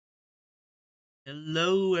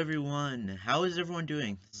Hello everyone, how is everyone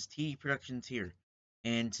doing? This is TD Productions here,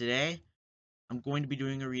 and today I'm going to be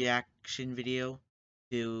doing a reaction video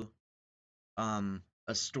to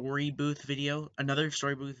a story booth video, another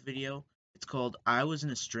story booth video. It's called I Was in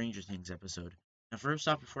a Stranger Things episode. Now first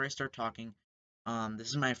off, before I start talking, this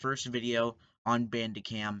is my first video on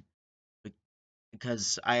Bandicam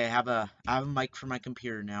because I have a mic for my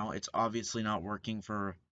computer now. It's obviously not working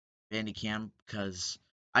for Bandicam because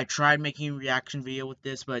I tried making a reaction video with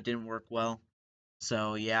this, but it didn't work well.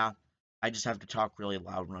 So yeah, I just have to talk really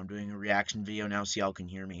loud when I'm doing a reaction video now so y'all can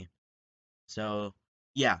hear me. So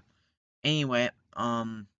yeah. Anyway,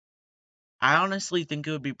 I honestly think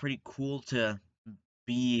it would be pretty cool to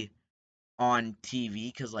be on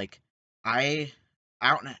TV because I I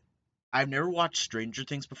don't I've never watched Stranger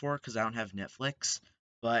Things before because I don't have Netflix,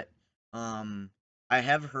 but um I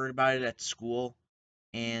have heard about it at school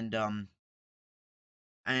and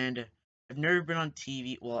and I've never been on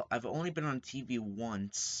TV. Well, I've only been on TV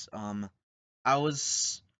once. I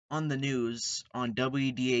was on the news on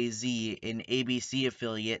WDAZ, an ABC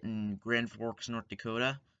affiliate in Grand Forks, North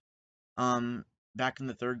Dakota. Um, Back in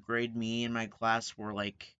the third grade, me and my class were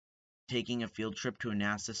taking a field trip to a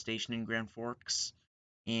NASA station in Grand Forks,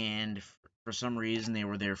 and for some reason they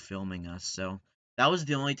were there filming us. So that was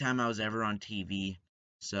the only time I was ever on TV.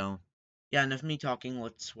 So yeah, enough of me talking.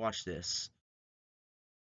 Let's watch this.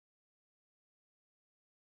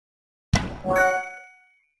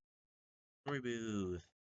 Story booth.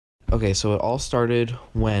 Okay, so it all started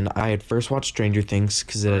when I had first watched Stranger Things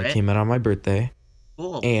because All it right. came out on my birthday,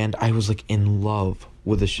 Cool. and I was like in love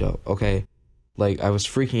with the show. Okay, like I was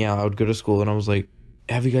freaking out. I would go to school and I was like,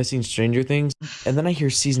 "Have you guys seen Stranger Things?" And then I hear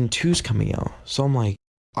season two's coming out, so I'm like,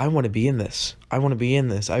 "I want to be in this. I want to be in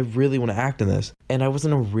this. I really want to act in this." And I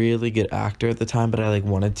wasn't a really good actor at the time, but I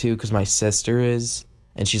wanted to because my sister is,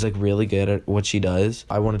 and she's really good at what she does.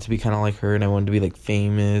 I wanted to be kind of like her, and I wanted to be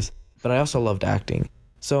famous, but I also loved acting.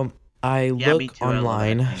 So I Yeah, me look too. I love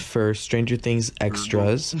online acting. for Stranger Things Brutal.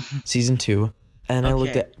 extras season 2, and I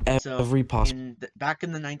looked Okay, at so every possible back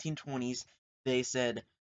in the 1920s, they said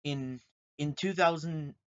in in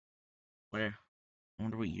 2000, where I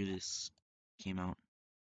wonder what year this came out.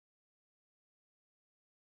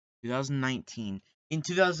 2019. In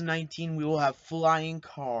 2019, we will have flying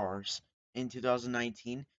cars. In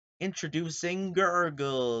 2019, introducing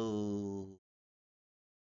Gurgle.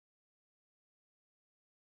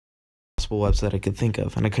 website I could think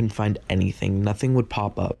of, and I couldn't find anything. Nothing would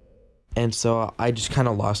pop up. And so I just kind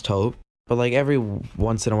of lost hope. But every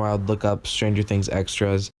once in a while, I'd look up Stranger Things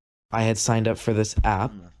extras. I had signed up for this Still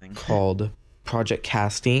app nothing. called Project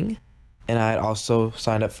Casting, and I had also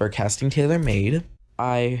signed up for Casting Tailor Made.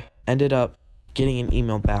 I ended up getting an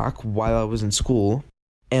email back while I was in school,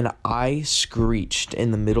 and I screeched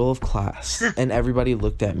in the middle of class, and everybody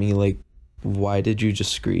looked at me like, "Why did you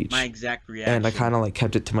just My screech?" exact And I reaction. kind of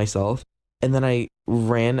kept it to myself. And then I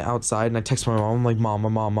ran outside and I texted my mom. I'm like, "Mom,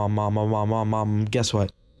 mom, guess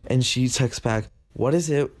what?" And she texts back, "What is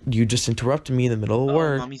it? You just interrupted me in the middle of Uh-oh,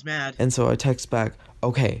 work." mommy's mad. And so I text back,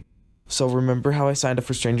 "Okay, so remember how I signed up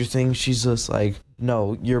for Stranger Things?" She's just like,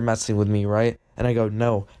 "No, you're messing with me, right?" And I go,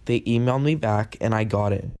 "No, they emailed me back and I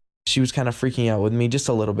got it." She was kind of freaking out with me just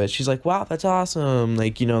a little bit. She's like, "Wow, that's awesome."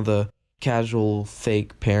 The casual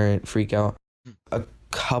fake parent freak out. A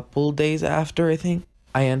couple days after, I think,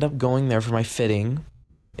 I end up going there for my fitting.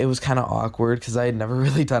 It was kind of awkward because I had never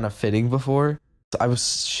really done a fitting before. So I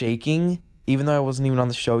was shaking, even though I wasn't even on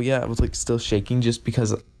the show yet. I was still shaking just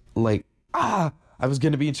because, like, I was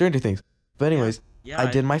gonna be in Stranger Things. But Yeah, anyways, yeah,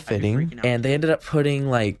 I did my I'd be fitting, freaking out and they too. ended up putting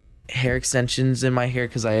hair extensions in my hair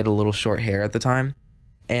because I had a little short hair at the time,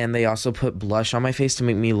 and they also put blush on my face to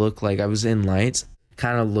make me look like I was in lights.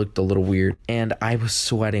 Kind of looked a little weird, and I was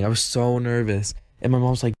sweating. I was so nervous, and my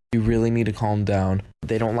mom's like, "You really need to calm down.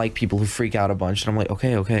 They don't like people who freak out a bunch." And I'm like,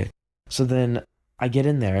 "Okay, okay." So then I get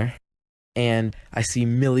in there, and I see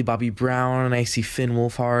Millie Bobby Brown, and I see Finn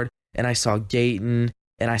Wolfhard, and I saw Gaten,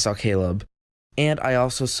 and I saw Caleb, and I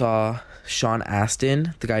also saw Sean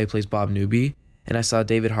Astin, the guy who plays Bob Newby, and I saw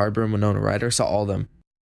David Harbour and Winona Ryder. I saw all of them,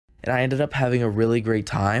 and I ended up having a really great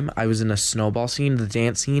time. I was in a snowball scene, the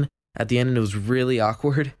dance scene at the end, and it was really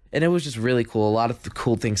awkward, and it was just really cool. A lot of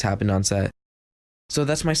cool things happened on set. So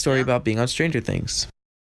that's my story Yeah, about being on Stranger Things.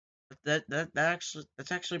 that's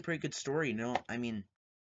actually a pretty good story, you know? I mean,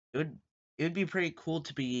 it would it would be pretty cool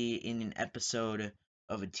to be in an episode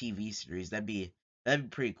of a TV series. That'd be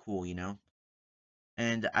pretty cool, you know?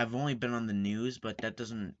 And I've only been on the news, but that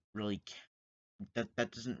doesn't really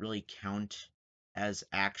count as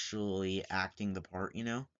actually acting the part, you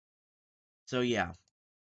know? So yeah.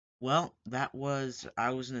 well,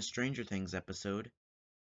 I was in a Stranger Things episode.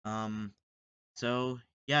 Um, so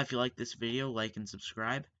yeah, if you like this video, like and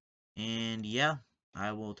subscribe. And yeah,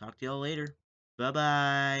 I will talk to y'all later. Bye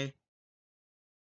bye.